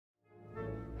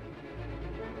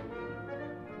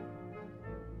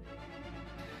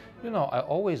You know, I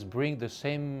always bring the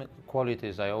same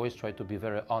qualities. I always try to be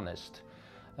very honest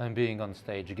and being on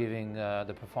stage, giving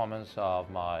the performance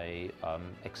of my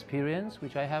experience,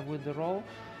 which I have with the role,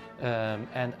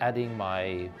 and adding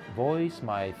my voice,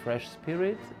 my fresh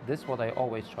spirit. This is what I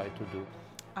always try to do.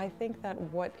 I think that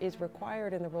what is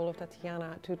required in the role of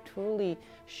Tatiana to truly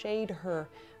shade her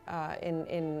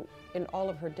in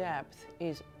all of her depth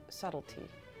is subtlety.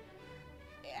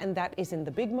 And that is in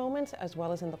the big moments as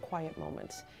well as in the quiet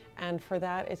moments. And for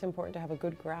that, it's important to have a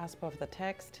good grasp of the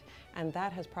text. And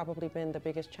that has probably been the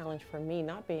biggest challenge for me,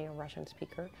 not being a Russian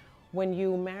speaker. When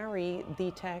you marry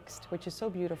the text, which is so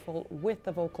beautiful, with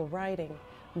the vocal writing,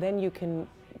 then you can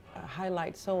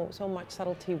highlight so much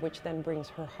subtlety, which then brings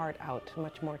her heart out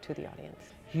much more to the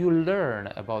audience. You learn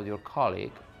about your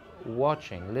colleague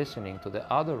watching, listening to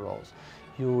the other roles.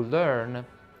 You learn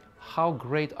how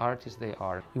great artists they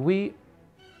are. We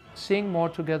sing more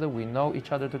together, we know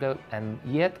each other together, and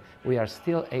yet we are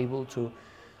still able to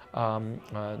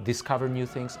discover new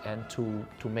things and to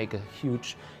make a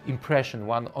huge impression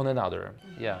one on another.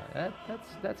 Yeah,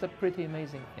 that's a pretty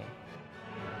amazing thing.